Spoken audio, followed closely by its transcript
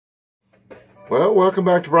Well, welcome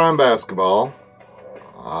back to Bryan Basketball.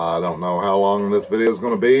 I don't know how long this video is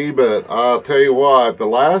going to be, but I'll tell you what, the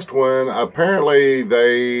last one, apparently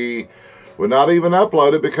they would not even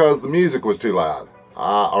upload it because the music was too loud,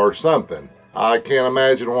 or something. I can't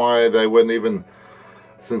imagine why they wouldn't even,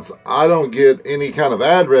 since I don't get any kind of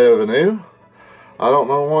ad revenue, I don't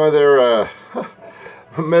know why they're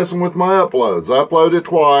messing with my uploads. I uploaded it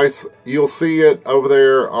twice. You'll see it over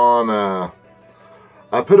there on,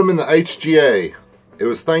 I put them in the HGA. It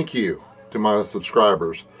was thank you to my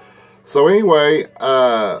subscribers. So anyway,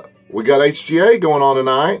 we got HGA going on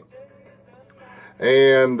tonight,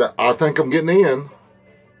 and I think I'm getting in.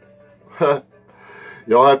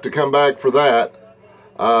 Y'all have to come back for that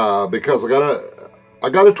because I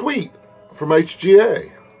got a tweet from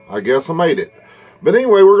HGA. I guess I made it. But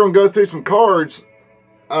anyway, we're gonna go through some cards.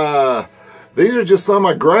 These are just some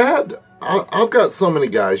I grabbed. I've got so many,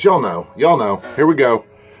 guys. Y'all know. Here we go.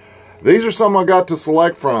 These are some I got to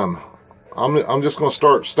select from. I'm just going to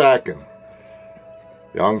start stacking.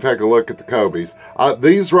 Y'all can take a look at the Kobe's.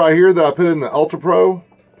 These right here that I put in the Ultra Pro,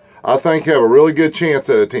 I think have a really good chance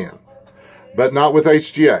at a 10. But not with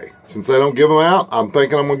HGA. Since they don't give them out, I'm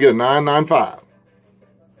thinking I'm going to get a 9.95.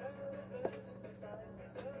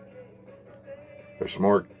 There's some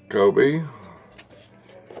more Kobe.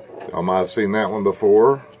 Y'all might have seen that one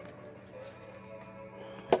before.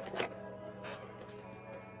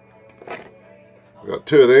 We got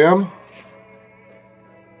two of them.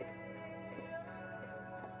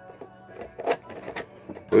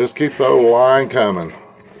 We'll just keep the old line coming.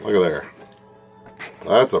 Look at there.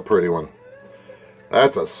 That's a pretty one.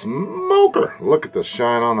 That's a smoker. Look at the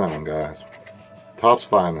shine on that one, guys. Topps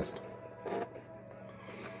finest.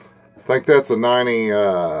 I think that's a 90,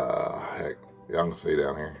 heck, y'all can see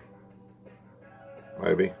down here.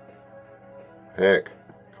 Maybe. Heck,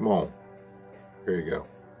 come on. Here you go.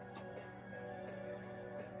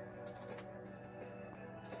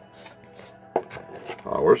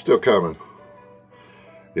 Oh, we're still coming.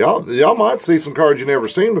 Y'all might see some cards you never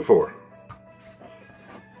seen before.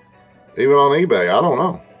 Even on eBay, I don't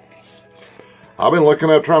know. I've been looking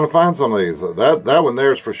up trying to find some of these. That one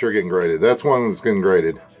there is for sure getting graded. That's one that's getting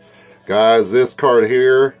graded. Guys, this card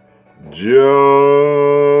here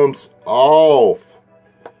jumps off.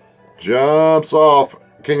 Jumps off.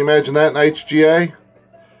 Can you imagine that in HGA?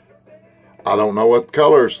 I don't know what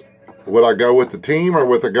colors. Would I go with the team or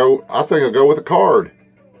with I think I'll go with a card.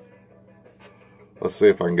 Let's see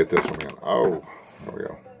if I can get this one in. Oh, there we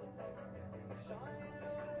go.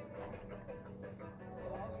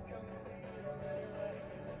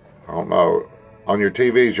 I don't know. On your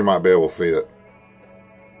TVs, you might be able to see it.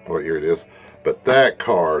 What year it is. But that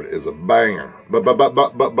card is a banger. But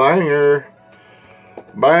banger.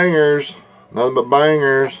 Bangers. Nothing but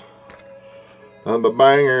bangers. Nothing but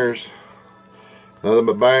bangers. Nothing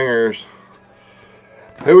but bangers.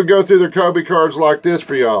 Who would go through their Kobe cards like this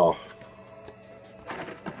for y'all?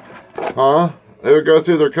 Huh? They would go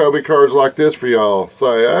through their Kobe cards like this for y'all.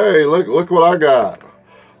 Say, hey, look what I got.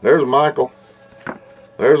 There's a Michael.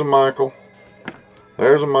 There's a Michael.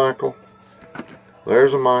 There's a Michael.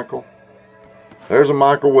 There's a Michael. There's a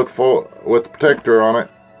Michael with the protector on it.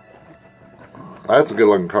 That's a good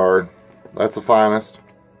looking card. That's the finest.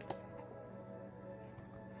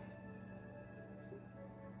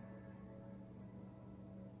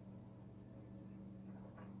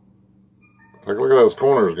 Take a look at those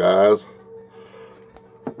corners, guys.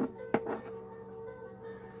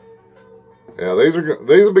 Yeah, these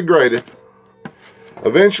will be graded.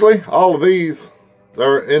 Eventually, all of these that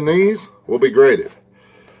are in these will be graded.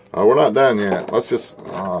 We're not done yet. Let's just,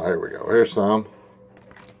 here we go. Here's some.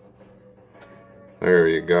 There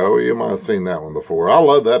you go. You might have seen that one before. I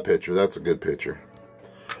love that picture. That's a good picture.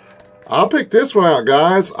 I'll pick this one out,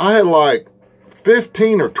 guys. I had like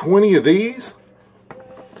 15 or 20 of these.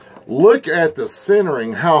 Look at the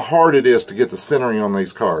centering, how hard it is to get the centering on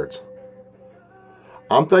these cards.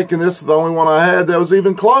 I'm thinking this is the only one I had that was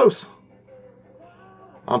even close.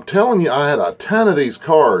 I'm telling you, I had a ton of these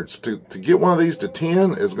cards. To get one of these to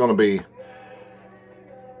 10 is going to be,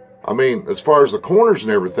 I mean, as far as the corners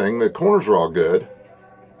and everything, the corners are all good.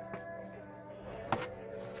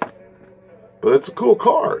 But it's a cool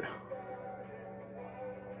card.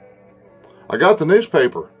 I got the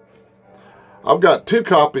newspaper. I've got 2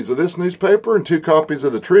 copies of this newspaper and 2 copies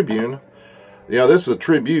of the Tribune. Yeah, this is a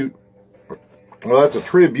tribute. Well, that's a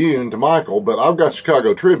Tribune to Michael, but I've got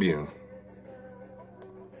Chicago Tribune.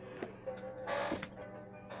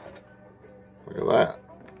 Look at that.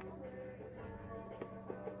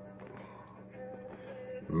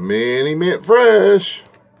 Mini mint fresh.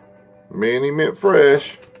 Mini mint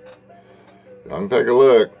fresh. Y'all can take a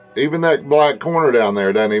look. Even that black corner down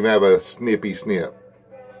there doesn't even have a snippy snip.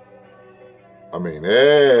 I mean,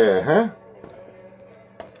 yeah, huh?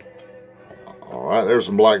 All right, there's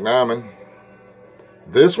some black diamond.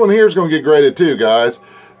 This one here is going to get graded too, guys.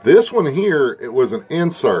 This one here, it was an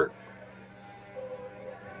insert.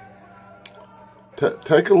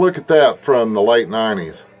 Take a look at that from the late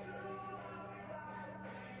 90s.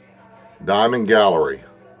 Diamond Gallery.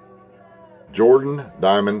 Jordan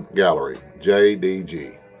Diamond Gallery.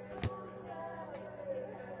 JDG.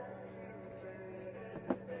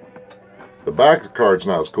 The back of the card's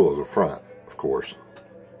not as cool as the front, of course.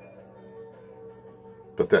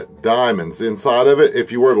 But that diamond's inside of it,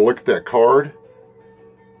 if you were to look at that card,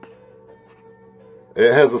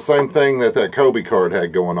 it has the same thing that that Kobe card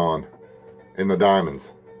had going on in the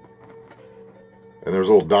diamonds. And there's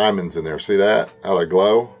little diamonds in there. See that? How they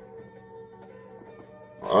glow?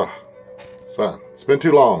 Ugh. Son, it's been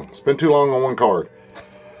too long. It's been too long on one card.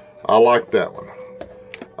 I like that one.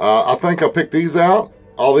 I think I picked these out.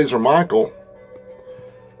 All these are Michael.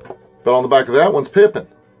 But on the back of that one's Pippen.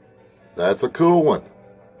 That's a cool one.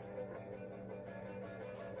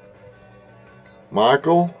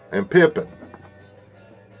 Michael and Pippen.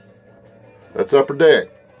 That's Upper Deck.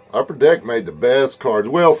 Upper Deck made the best cards.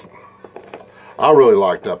 Wilson. I really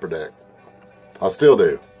liked Upper Deck. I still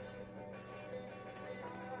do.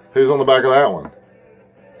 Who's on the back of that one?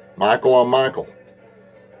 Michael on Michael.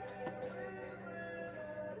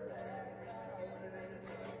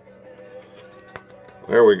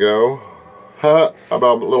 There we go. How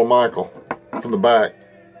about little Michael from the back?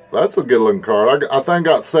 That's a good looking card. I think I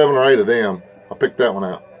got 7 or 8 of them. I picked that one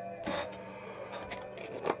out.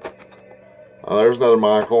 Oh, there's another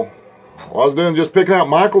Michael. Well, I was doing just picking out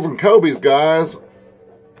Michaels and Kobe's, guys.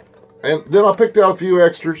 And then I picked out a few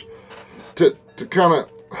extras to kind of...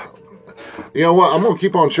 You know what? I'm going to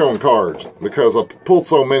keep on showing cards because I pulled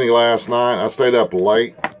so many last night. I stayed up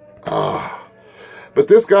late. But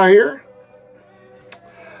this guy here,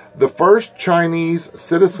 the first Chinese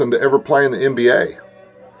citizen to ever play in the NBA,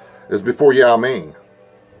 is before Yao Ming.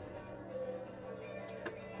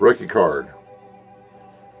 Rookie card.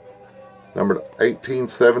 Number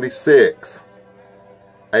 1876.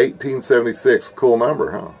 1876. Cool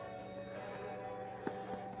number, huh?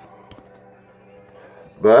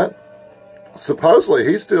 But supposedly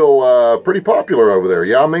he's still pretty popular over there.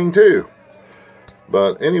 Yao Ming too.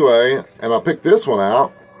 But anyway, and I picked this one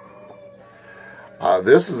out.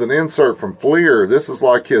 This is an insert from Fleer. This is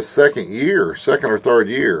like his second or third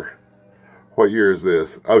year. What year is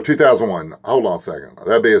this? Oh, 2001. Hold on a second.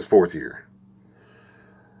 That'd be his 4th year.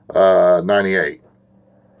 98.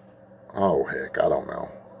 Oh, heck, I don't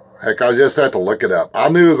know. Heck, I just had to look it up. I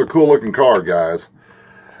knew it was a cool looking card, guys.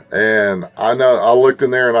 And I looked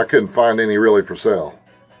in there and I couldn't find any really for sale.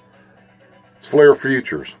 It's Flair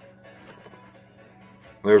Futures.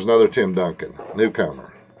 There's another Tim Duncan,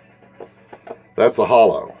 newcomer. That's a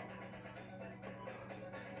hollow.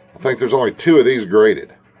 I think there's only 2 of these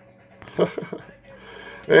graded.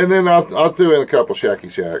 And then I'll do in a couple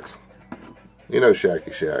Shacky Shacks. You know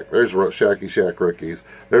Shacky Shack. There's Shacky Shack rookies.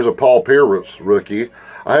 There's a Paul Pierce rookie.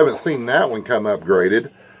 I haven't seen that one come up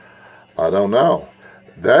graded. I don't know.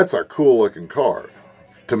 That's a cool looking card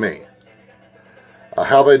to me.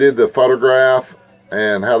 How they did the photograph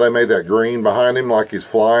and how they made that green behind him like he's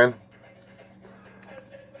flying.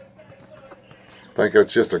 I think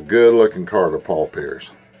that's just a good looking card of Paul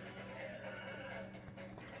Pierce.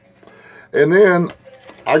 And then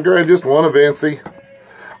I grabbed just one of Vinci.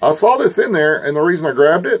 I saw this in there, and the reason I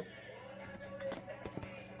grabbed it,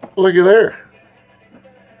 looky there.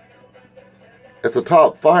 It's a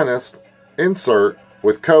top finest insert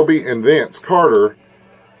with Kobe and Vince Carter.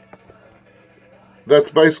 That's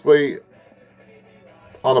basically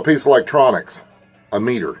on a piece of electronics, a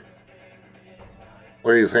meter.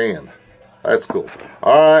 Look at his hand. That's cool.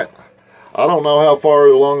 All right. I don't know how far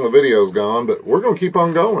along the video's gone, but we're going to keep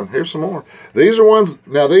on going. Here's some more. These are ones,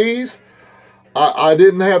 now these, I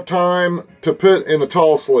didn't have time to put in the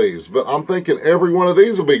tall sleeves, but I'm thinking every one of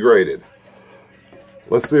these will be graded.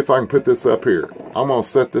 Let's see if I can put this up here. I'm going to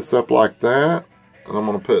set this up like that, and I'm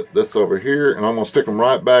going to put this over here, and I'm going to stick them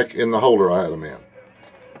right back in the holder I had them in.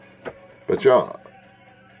 But y'all,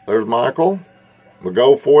 there's Michael, the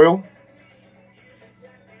gold foil.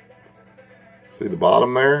 See the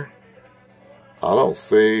bottom there? I don't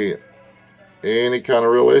see any kind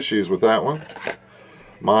of real issues with that one.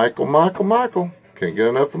 Michael, Michael, Michael. Can't get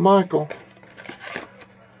enough of Michael.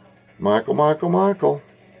 Michael, Michael, Michael.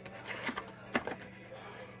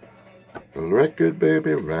 The record,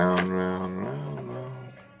 baby, round, round, round,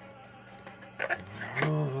 round.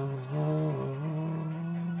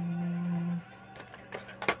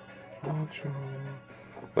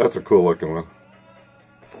 That's a cool looking one.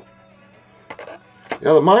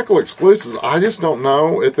 Yeah, the Michael exclusives, I just don't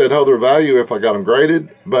know if they'd hold their value if I got them graded.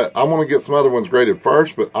 But I'm going to get some other ones graded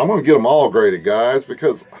first. But I'm going to get them all graded, guys.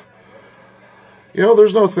 Because, you know,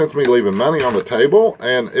 there's no sense me leaving money on the table.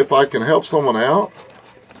 And if I can help someone out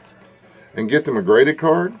and get them a graded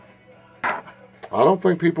card, I don't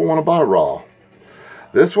think people want to buy raw.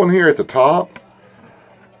 This one here at the top,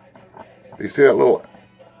 you see that little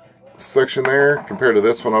section there compared to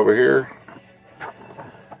this one over here?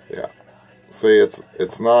 Yeah. See,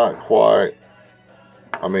 it's not quite,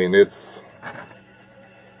 I mean, it's,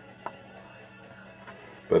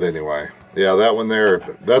 but anyway, yeah, that one there,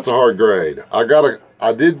 that's a hard grade.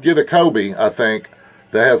 I did get a Kobe, I think,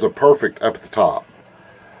 that has a perfect up at the top.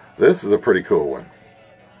 This is a pretty cool one.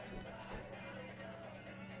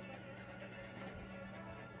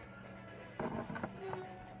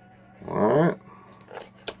 All right.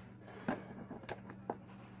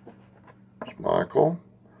 There's Michael.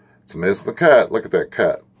 It's missing the cut. Look at that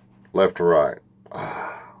cut. Left to right.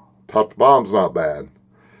 Top to bottom's not bad.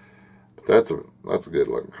 But that's a good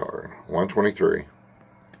looking card. 123.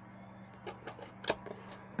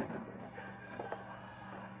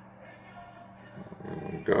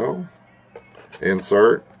 There we go.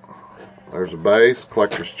 Insert. There's a base.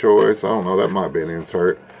 Collector's choice. I don't know. That might be an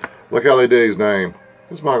insert. Look how they do his name.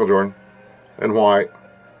 It's Michael Jordan. In white.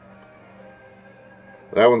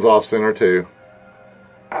 That one's off center too.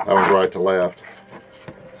 That one's right to left.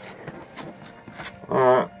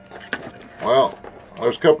 Alright. Well,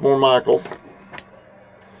 there's a couple more Michaels.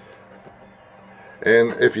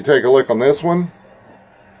 And if you take a look on this one,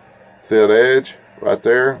 see that edge right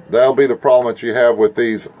there? That'll be the problem that you have with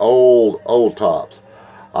these old tops.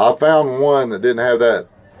 I found one that didn't have that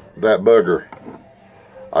booger.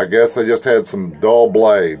 I guess they just had some dull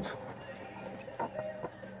blades.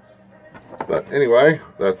 But anyway,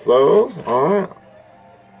 that's those. Alright.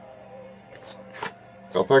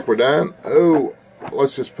 Y'all think we're done? Oh,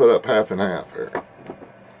 let's just put up half and half here.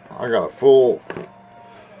 I got a full.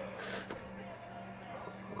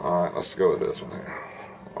 Alright, let's go with this one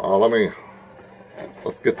here.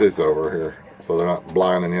 Let's get this over here so they're not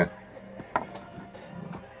blinding you.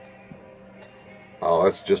 Oh,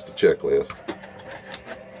 that's just a checklist.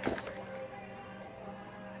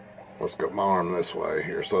 Let's go my arm this way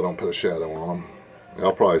here so I don't put a shadow on them.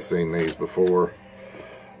 Y'all probably seen these before.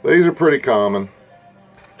 These are pretty common.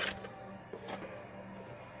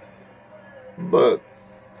 But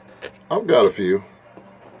I've got a few.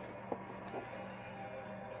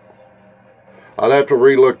 I'd have to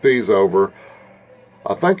relook these over.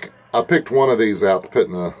 I think I picked one of these out to put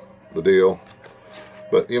in the deal.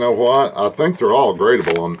 But you know what? I think they're all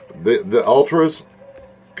gradable. The Ultras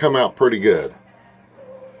come out pretty good.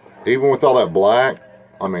 Even with all that black,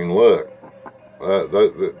 I mean, look.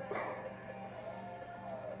 That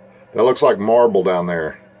looks like marble down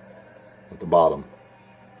there at the bottom.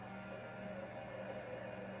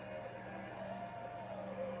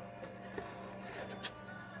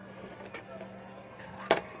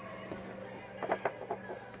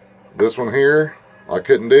 This one here, I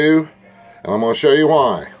couldn't do, and I'm going to show you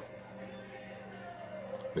why.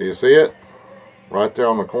 Do you see it? Right there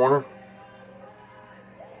on the corner.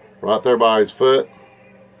 Right there by his foot.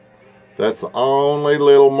 That's the only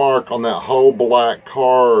little mark on that whole black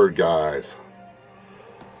card, guys.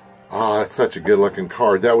 Ah, that's such a good looking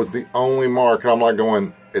card. That was the only mark, and I'm like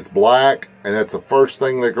going, it's black, and that's the first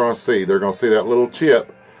thing they're going to see. They're going to see that little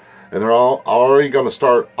chip, and they're all already going to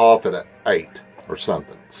start off at an 8 or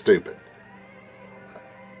something stupid.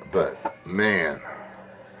 But man,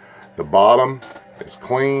 the bottom is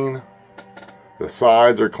clean, the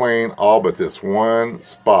sides are clean, all but this one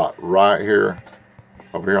spot right here,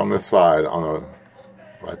 over here on this side,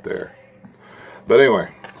 right there. But anyway,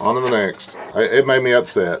 on to the next. It made me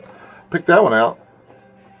upset. Picked that one out.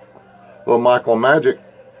 Little Michael and Magic.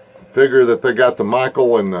 Figure that they got the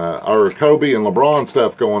Michael and or Kobe and LeBron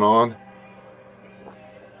stuff going on.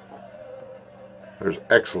 There's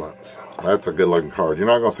Excellence. That's a good looking card. You're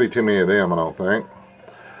not going to see too many of them, I don't think.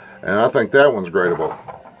 And I think that one's gradable.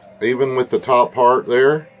 Even with the top part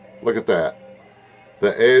there, look at that.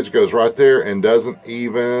 The edge goes right there and doesn't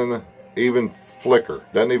even flicker.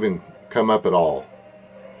 Doesn't even come up at all.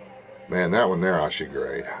 Man, that one there I should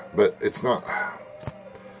grade. But it's not.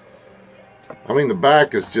 I mean, the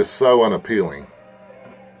back is just so unappealing.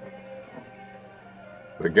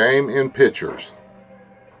 The game in pictures.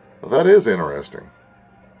 Well, that is interesting.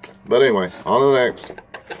 But anyway, on to the next.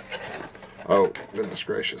 Oh, goodness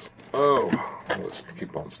gracious. Oh, let's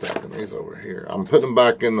keep on stacking these over here. I'm putting them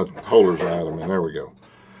back in the holders I had them in. There we go.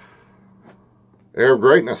 Air of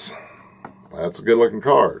Greatness. That's a good looking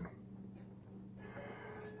card.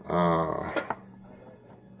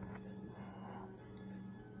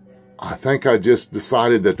 I think I just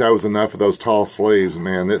decided that was enough of those tall sleeves.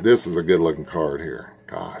 Man, this is a good looking card here.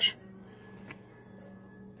 Gosh.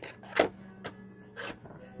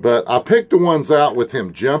 But I picked the ones out with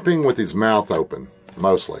him jumping with his mouth open,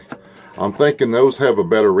 mostly. I'm thinking those have a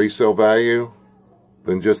better resale value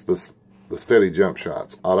than just the steady jump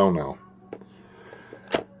shots. I don't know.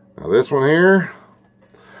 Now this one here,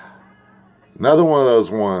 another one of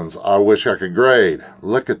those ones I wish I could grade.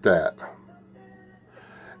 Look at that.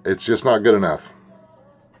 It's just not good enough.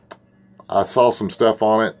 I saw some stuff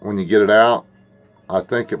on it when you get it out. I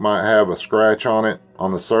think it might have a scratch on it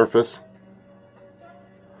on the surface.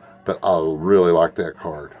 But I really like that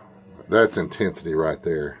card. That's intensity right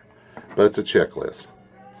there. But it's a checklist.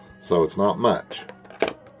 So it's not much.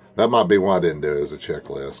 That might be why I didn't do it as a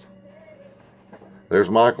checklist. There's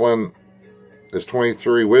Michael and his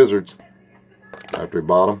 23 Wizards after he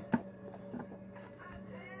bought them.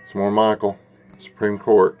 Some more Michael. Supreme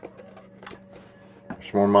Court.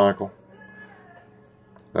 Some more Michael.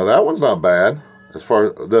 Now that one's not bad. As far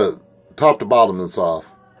as the top to bottom is off.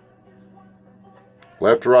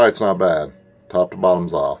 Left to right's not bad. Top to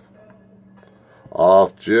bottom's off.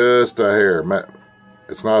 Off just a hair.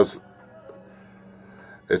 It's not as...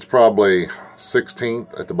 It's probably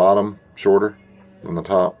 16th at the bottom, shorter than the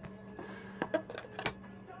top.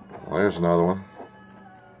 Well, there's another one.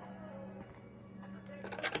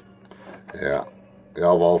 Yeah.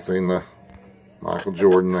 Y'all have all seen the Michael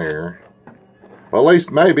Jordan there. Well, at least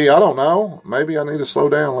maybe. I don't know. Maybe I need to slow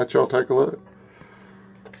down and let y'all take a look.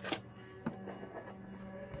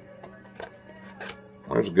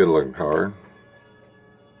 There's a good looking card.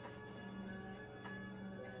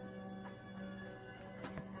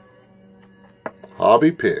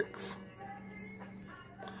 Hobby Picks.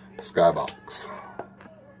 Skybox.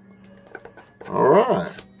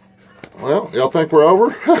 Alright. Well, y'all think we're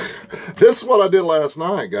over? This is what I did last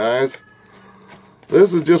night, guys.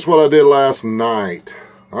 This is just what I did last night.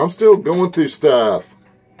 I'm still going through stuff.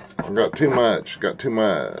 I got too much. Got too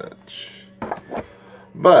much.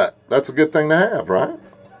 But that's a good thing to have, right?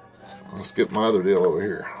 Let's get my other deal over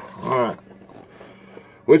here. Alright.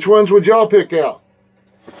 Which ones would y'all pick out?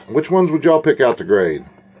 Which ones would y'all pick out to grade?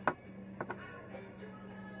 I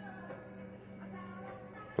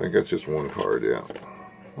think that's just one card, yeah.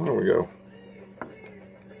 There we go.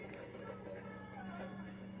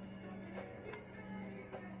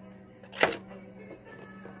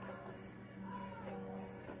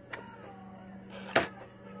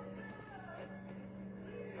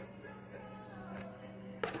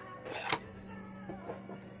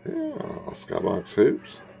 Yeah, Skybox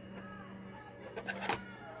Hoops.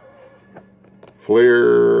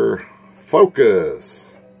 Fleer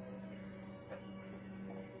Focus.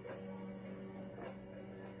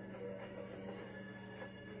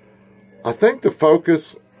 I think the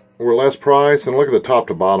Focus were less price, and look at the top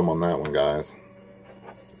to bottom on that one, guys.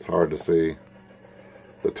 It's hard to see.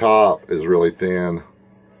 The top is really thin.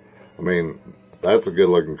 I mean, that's a good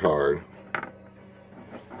looking card.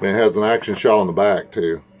 I mean, it has an action shot on the back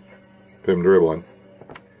too, of him dribbling.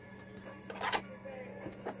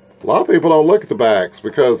 A lot of people don't look at the backs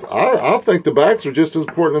because I think the backs are just as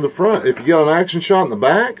important as the front. If you get an action shot in the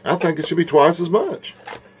back, I think it should be twice as much.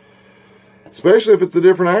 Especially if it's a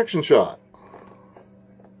different action shot.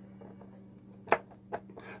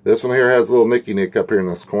 This one here has a little nicky nick up here in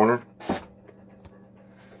this corner.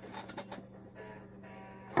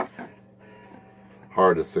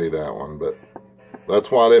 Hard to see that one, but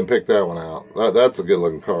that's why I didn't pick that one out. That's a good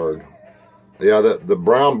looking card. Yeah, the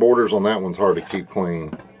brown borders on that one's hard to keep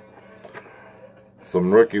clean.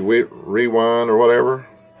 Some rookie rewind or whatever.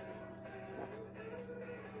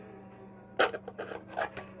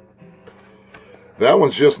 That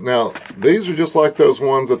one's just, now, these are just like those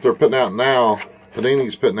ones that they're putting out now.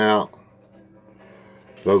 Panini's putting out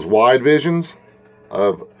those wide visions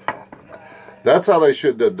of, that's how they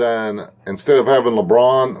should have done, instead of having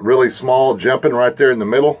LeBron really small jumping right there in the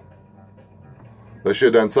middle, they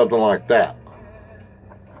should have done something like that.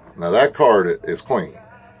 Now that card is clean.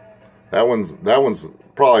 That one's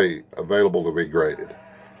probably available to be graded.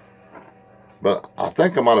 But I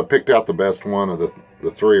think I might have picked out the best one of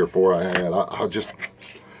the 3 or 4 I had. I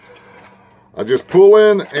just pull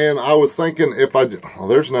in, and I was thinking if I... Oh,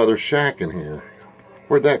 there's another Shaq in here.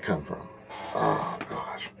 Where'd that come from? Oh,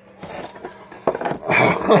 gosh.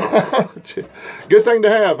 Good thing to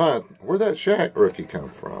have, huh? Where'd that Shaq rookie come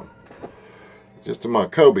from? Just in my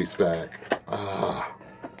Kobe stack. Some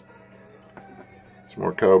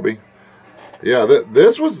more Kobe. Yeah,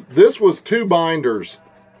 this was 2 binders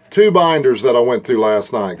 2 binders that I went through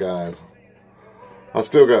last night, guys. I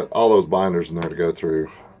still got all those binders in there to go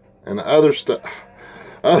through. And other stuff,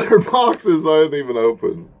 other boxes I didn't even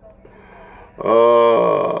open.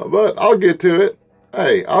 But I'll get to it.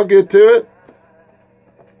 Hey, I'll get to it.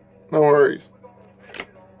 No worries.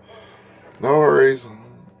 No worries.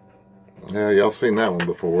 Yeah, y'all seen that one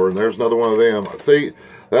before. And there's another one of them. See,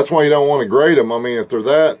 that's why you don't want to grade them. I mean, if they're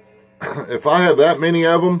that, if I have that many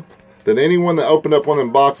of them, then anyone that opened up one of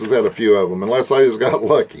them boxes had a few of them, unless I just got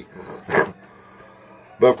lucky.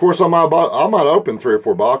 But of course, I might open 3 or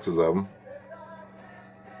 4 boxes of them.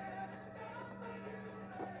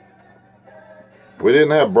 We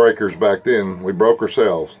didn't have breakers back then. We broke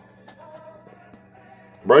ourselves.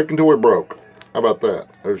 Break until we broke. How about that?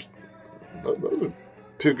 Those are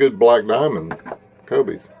 2 good black diamond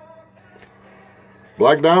Kobe's.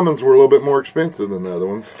 Black diamonds were a little bit more expensive than the other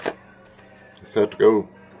ones. Just have to go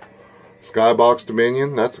Skybox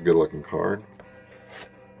Dominion. That's a good looking card.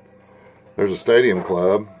 There's a Stadium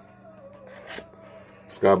Club.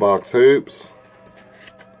 Skybox Hoops.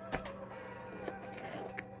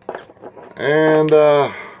 And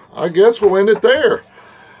I guess we'll end it there.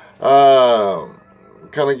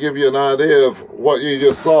 Kind of give you an idea of what you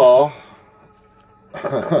just saw.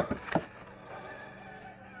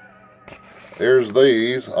 Here's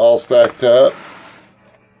these all stacked up.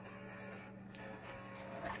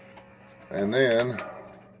 And then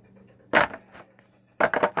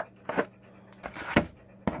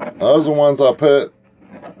those are the ones I put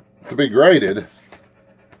to be graded,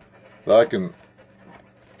 that I can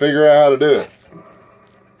figure out how to do it.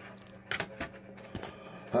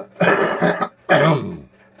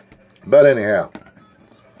 But anyhow,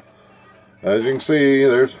 as you can see,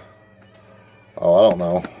 there's, oh, I don't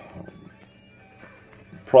know,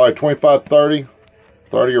 probably 25, 30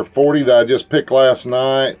 or 40 that I just picked last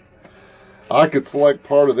night. I could select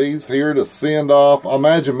part of these here to send off. I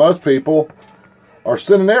imagine most people are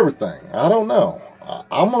sending everything. I don't know.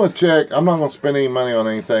 I'm going to check. I'm not going to spend any money on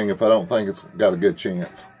anything if I don't think it's got a good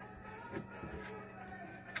chance.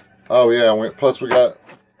 Oh yeah, plus we got,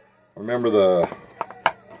 remember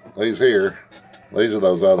these here. These are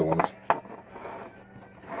those other ones.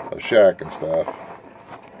 A Shaq and stuff.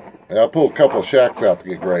 Yeah, I pulled a couple of Shaqs out to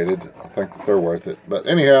get graded. I think that they're worth it. But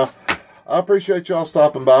anyhow, I appreciate y'all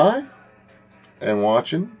stopping by and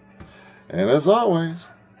watching. And as always,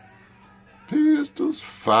 pistols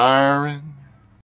firing.